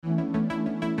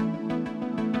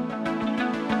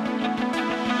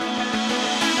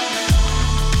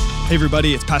Hey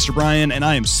everybody, it's Pastor Brian, and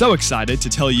I am so excited to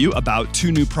tell you about two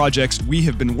new projects we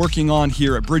have been working on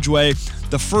here at Bridgeway.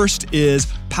 The first is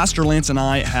Pastor Lance and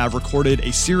I have recorded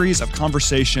a series of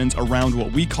conversations around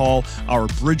what we call our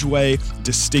Bridgeway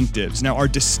Distictives. Now, our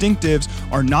Distictives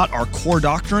are not our core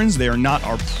doctrines, they are not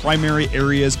our primary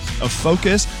areas of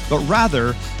focus, but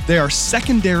rather they are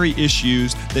secondary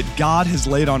issues that God has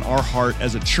laid on our heart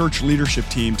as a church leadership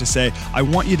team to say, I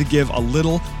want you to give a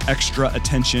little extra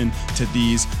attention to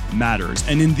these matters.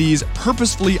 And in these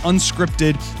purposefully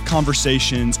unscripted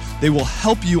conversations, they will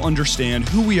help you understand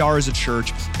who we are as a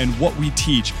church and what we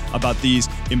teach about these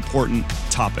important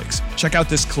topics. Check out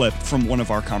this clip from one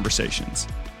of our conversations.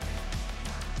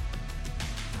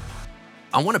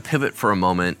 I want to pivot for a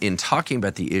moment in talking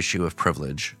about the issue of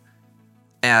privilege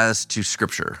as to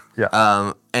Scripture.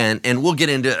 Yeah. And we'll get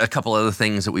into a couple other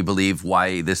things that we believe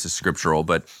why this is scriptural,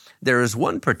 but there is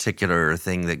one particular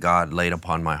thing that God laid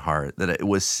upon my heart that it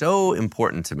was so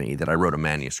important to me that I wrote a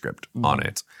manuscript on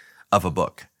it of a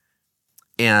book.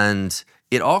 And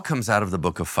it all comes out of the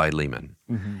book of Philemon.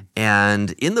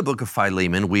 And in the book of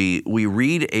Philemon, we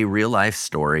read a real life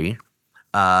story.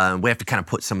 We have to kind of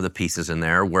put some of the pieces in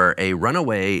there where a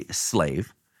runaway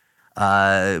slave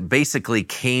basically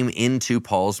came into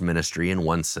Paul's ministry in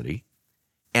one city.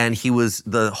 And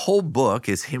the whole book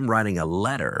is him writing a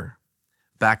letter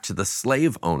back to the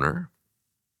slave owner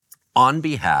on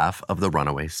behalf of the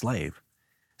runaway slave.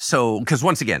 So, because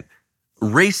once again,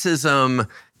 racism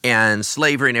and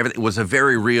slavery and everything was a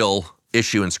very real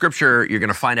issue in Scripture. You're going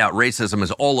to find out racism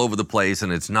is all over the place,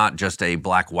 and it's not just a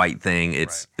black-white thing.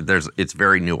 It's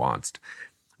very nuanced.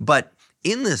 But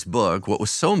in this book, what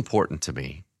was so important to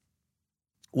me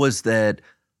was that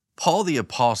Paul the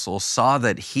Apostle saw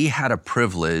that he had a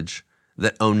privilege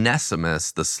that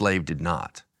Onesimus, the slave, did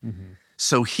not.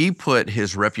 So he put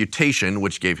his reputation,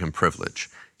 which gave him privilege.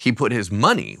 He put his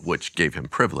money, which gave him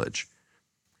privilege.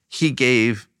 He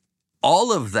gave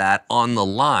all of that on the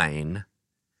line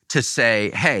to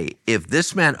say, hey, if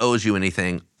this man owes you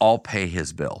anything, I'll pay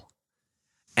his bill.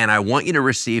 And I want you to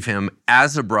receive him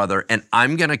as a brother, and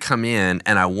I'm going to come in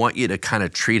and I want you to kind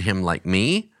of treat him like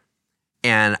me.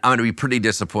 And I'm going to be pretty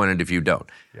disappointed if you don't.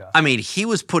 Yeah. I mean, he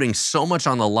was putting so much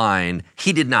on the line.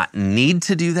 He did not need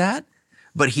to do that,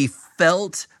 but he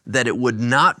felt that it would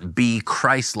not be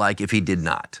Christ-like if he did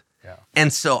not. Yeah.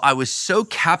 And so I was so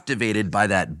captivated by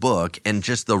that book and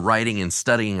just the writing and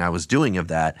studying I was doing of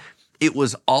that. It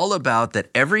was all about that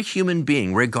every human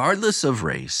being, regardless of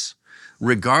race,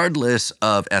 regardless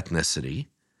of ethnicity,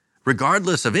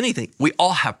 regardless of anything, we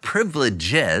all have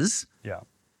privileges. Yeah.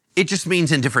 It just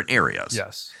means in different areas.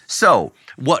 Yes. So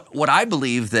what I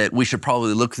believe that we should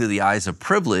probably look through the eyes of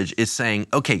privilege is saying,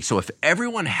 okay, so if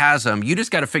everyone has them, you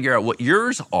just got to figure out what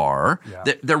yours are.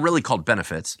 Yeah. They're really called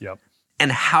benefits. Yep.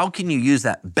 And how can you use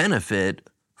that benefit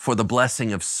for the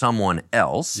blessing of someone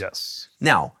else? Yes.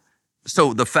 Now,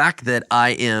 so the fact that I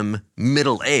am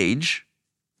middle age,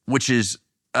 which is,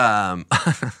 I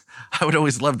would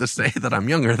always love to say that I'm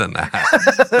younger than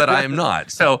that, but I am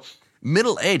not. So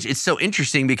middle age, it's so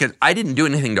interesting because I didn't do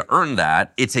anything to earn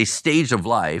that. It's a stage of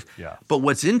life. Yeah. But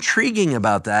what's intriguing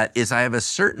about that is I have a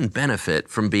certain benefit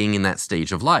from being in that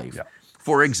stage of life. Yeah.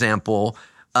 For example,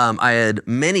 I had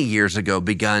many years ago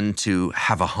begun to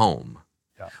have a home.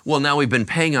 Yeah. Well, now we've been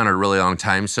paying on it a really long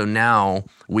time, so now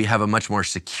we have a much more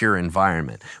secure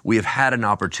environment. We have had an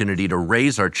opportunity to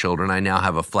raise our children. I now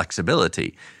have a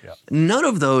flexibility. Yeah. None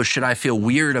of those should I feel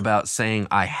weird about saying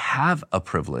I have a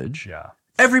privilege. Yeah.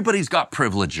 Everybody's got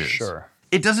privileges. Sure.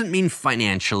 It doesn't mean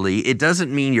financially. It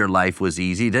doesn't mean your life was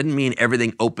easy. It doesn't mean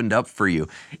everything opened up for you.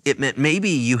 It meant maybe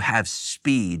you have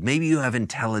speed. Maybe you have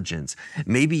intelligence.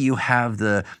 Maybe you have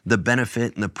the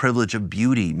benefit and the privilege of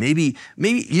beauty. Maybe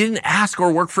you didn't ask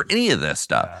or work for any of this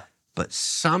stuff, but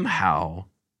somehow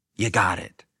you got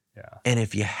it. Yeah. And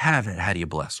if you have it, how do you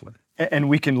bless with it? And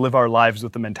we can live our lives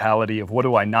with the mentality of what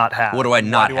do I not have? What do I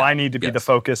not have? Why do I need to be the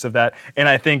focus of that? And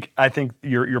I think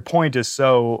your point is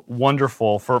so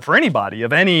wonderful for anybody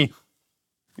of any,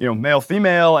 male,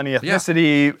 female, any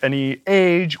ethnicity, any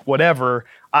age, whatever.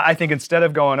 I think instead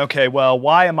of going, okay, well,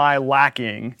 why am I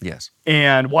lacking? Yes.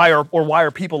 And why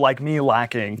are people like me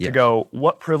lacking? Yes. To go,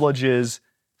 what privileges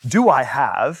do I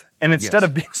have? And instead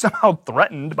of being somehow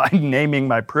threatened by naming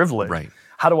my privilege. Right.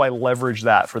 How do I leverage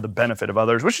that for the benefit of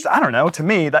others? Which is, I don't know, to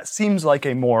me, that seems like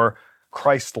a more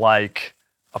Christ-like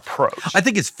approach. I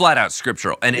think it's flat out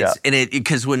scriptural. And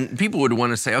because when people would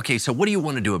want to say, okay, so what do you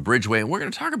want to do at Bridgeway? And we're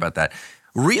going to talk about that.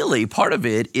 Really, part of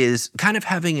it is kind of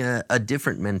having a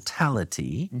different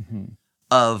mentality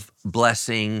of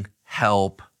blessing,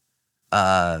 help,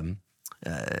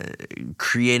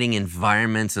 creating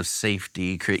environments of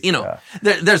safety.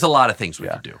 There's a lot of things we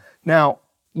could do. Now,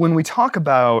 when we talk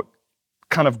about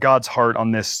kind of God's heart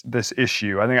on this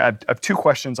issue, I think I have two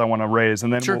questions I want to raise,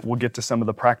 and then we'll get to some of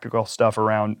the practical stuff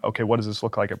around, okay, what does this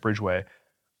look like at Bridgeway?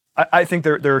 I think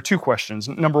there are two questions.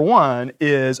 Number one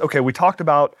is, okay, we talked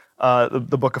about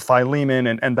the book of Philemon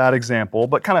and that example,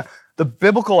 but kind of the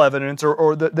biblical evidence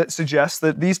that suggests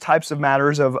that these types of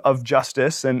matters of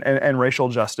justice and racial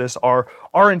justice are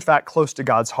in fact close to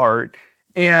God's heart.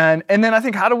 And then I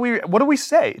think what do we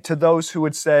say to those who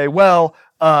would say, well,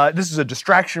 this is a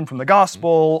distraction from the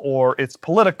gospel, or it's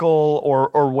political,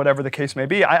 or whatever the case may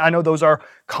be? I know those are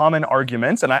common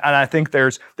arguments, and I think they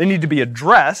need to be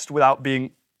addressed without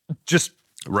being just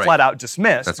flat out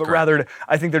dismissed. That's but correct. rather,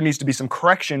 I think there needs to be some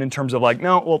correction in terms of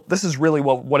this is really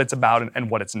what it's about and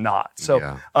what it's not.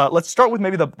 So let's start with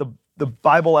maybe the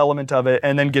Bible element of it,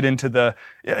 and then get into the,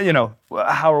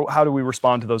 how do we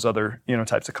respond to those other,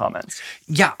 types of comments?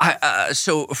 Yeah.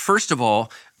 So first of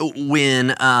all,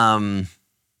 when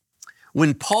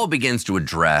Paul begins to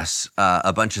address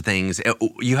a bunch of things,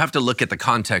 you have to look at the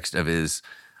context of his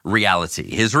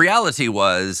reality. His reality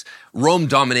was Rome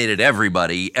dominated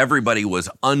everybody. Everybody was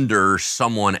under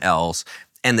someone else,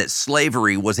 and that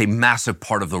slavery was a massive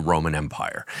part of the Roman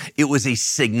Empire. It was a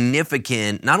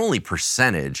significant, not only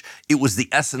percentage, it was the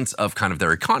essence of kind of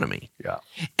their economy. Yeah.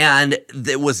 And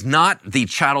it was not the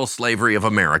chattel slavery of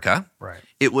America. Right.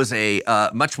 It was a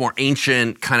much more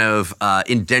ancient kind of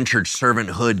indentured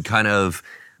servanthood kind of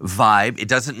vibe. It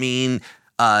doesn't mean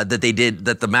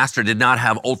that the master did not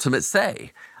have ultimate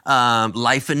say.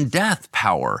 Life and death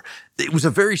power. It was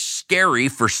a very scary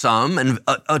for some and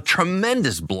a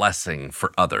tremendous blessing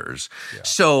for others. Yeah.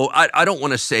 So I don't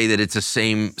want to say that it's the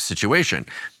same situation.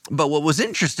 But what was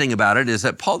interesting about it is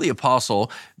that Paul the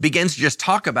Apostle begins to just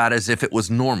talk about it as if it was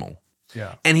normal.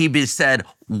 Yeah. And he said,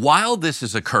 while this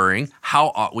is occurring,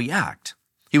 how ought we act?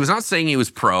 He was not saying he was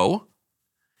pro.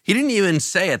 He didn't even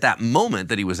say at that moment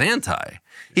that he was anti.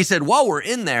 He said, while we're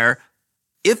in there,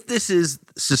 if this is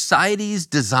society's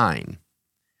design,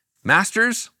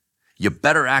 masters, you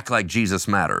better act like Jesus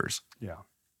matters. Yeah.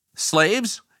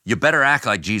 Slaves, you better act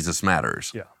like Jesus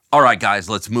matters. Yeah. All right, guys,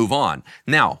 let's move on.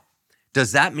 Now,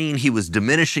 does that mean he was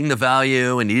diminishing the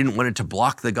value and he didn't want it to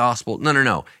block the gospel?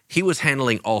 No. He was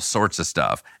handling all sorts of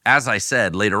stuff. As I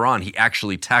said, later on, he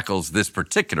actually tackles this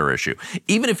particular issue,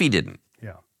 even if he didn't.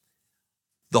 Yeah.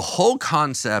 The whole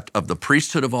concept of the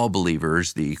priesthood of all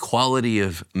believers, the equality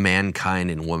of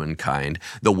mankind and womankind,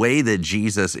 the way that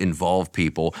Jesus involved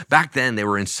people, back then they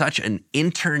were in such an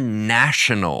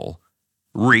international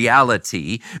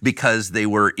reality because they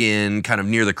were in kind of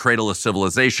near the cradle of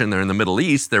civilization. They're in the Middle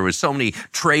East. There was so many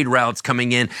trade routes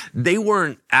coming in. They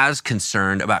weren't as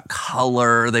concerned about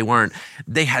color.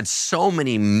 They had so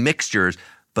many mixtures,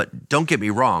 but don't get me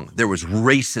wrong, there was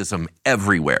racism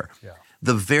everywhere. Yeah.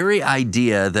 The very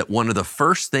idea that one of the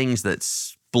first things that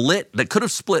could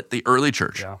have split the early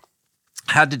church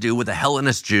had to do with the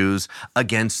Hellenist Jews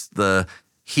against the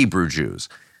Hebrew Jews.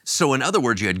 So in other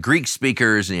words, you had Greek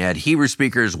speakers and you had Hebrew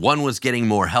speakers. One was getting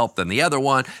more help than the other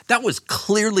one. That was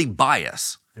clearly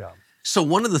bias. Yeah. So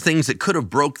one of the things that could have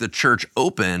broke the church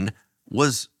open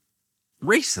was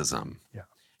racism. Yeah.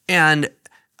 And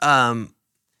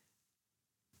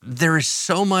there is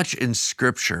so much in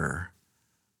Scripture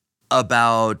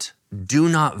about do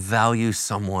not value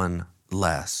someone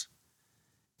less.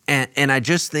 And I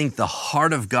just think the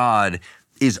heart of God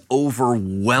is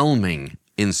overwhelming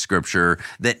in Scripture,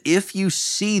 that if you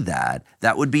see that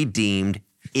would be deemed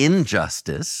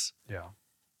injustice. Yeah.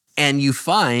 And you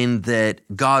find that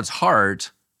God's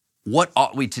heart, what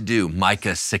ought we to do?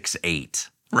 Micah 6:8,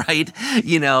 right?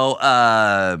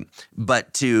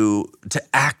 But to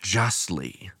act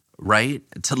justly, right?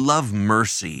 To love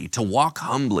mercy, to walk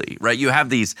humbly, right? You have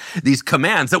these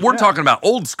commands that we're talking about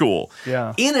old school.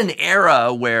 Yeah. In an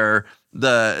era where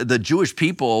the Jewish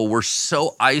people were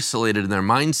so isolated in their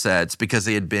mindsets because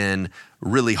they had been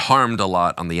really harmed a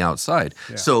lot on the outside.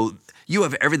 Yeah. So you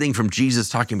have everything from Jesus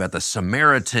talking about the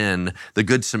Samaritan, the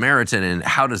Good Samaritan, and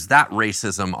how does that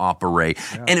racism operate?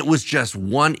 Yeah. And it was just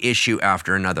one issue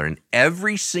after another. And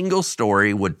every single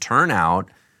story would turn out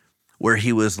where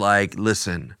he was like,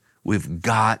 listen, we've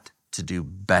got to do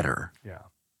better. Yeah.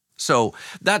 So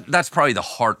that's probably the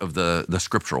heart of the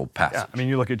scriptural passage. Yeah, I mean,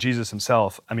 you look at Jesus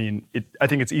himself. I mean, I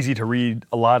think it's easy to read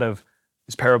a lot of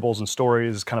his parables and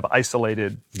stories kind of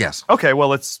isolated. Yes. Okay,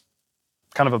 well, it's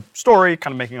kind of a story,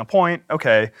 kind of making a point.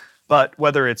 Okay, but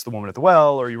whether it's the woman at the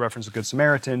well or you reference the Good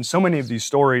Samaritan, so many of these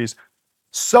stories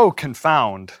so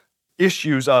confound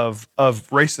issues of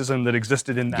racism that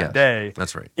existed in that day.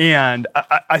 That's right. And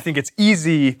I think it's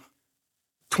easy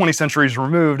 20 centuries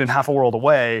removed and half a world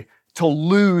away, to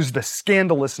lose the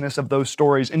scandalousness of those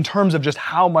stories in terms of just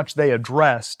how much they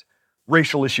addressed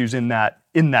racial issues in that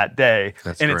day.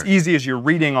 That's and correct. It's easy as you're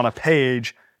reading on a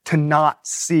page to not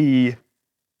see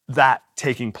that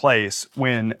taking place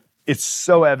when it's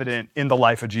so evident in the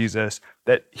life of Jesus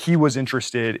that he was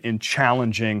interested in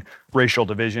challenging racial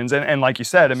divisions. And like you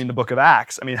said, I mean, the book of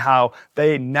Acts, I mean, how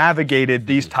they navigated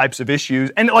these types of issues,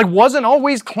 and it wasn't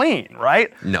always clean,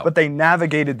 right? No. But they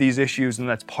navigated these issues, and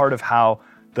that's part of how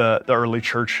the early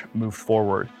church moved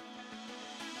forward.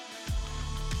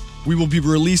 We will be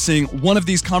releasing one of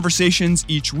these conversations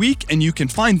each week, and you can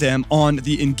find them on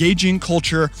the Engaging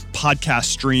Culture podcast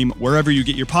stream, wherever you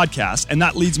get your podcasts. And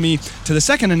that leads me to the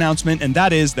second announcement, and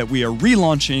that is that we are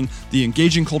relaunching the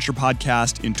Engaging Culture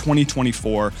podcast in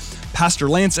 2024. Pastor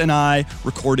Lance and I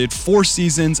recorded 4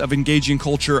 seasons of Engaging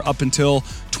Culture up until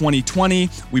 2020.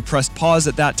 We pressed pause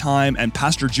at that time, and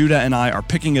Pastor Judah and I are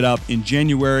picking it up in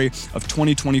January of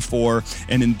 2024.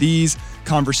 And in these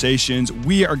conversations,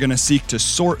 we are going to seek to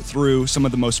sort through some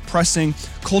of the most pressing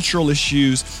cultural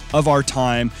issues of our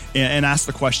time and ask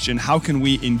the question, how can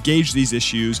we engage these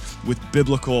issues with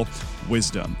biblical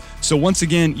wisdom? So once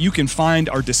again, you can find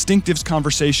our Distictives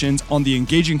conversations on the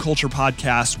Engaging Culture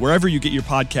podcast, wherever you get your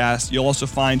podcasts. You'll also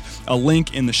find a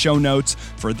link in the show notes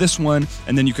for this one.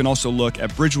 And then you can also look at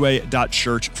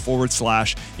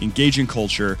bridgeway.church/Engaging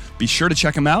Culture. Be sure to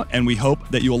check them out. And we hope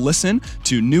that you will listen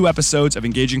to new episodes of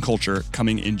Engaging Culture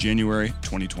coming in January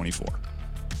 2024.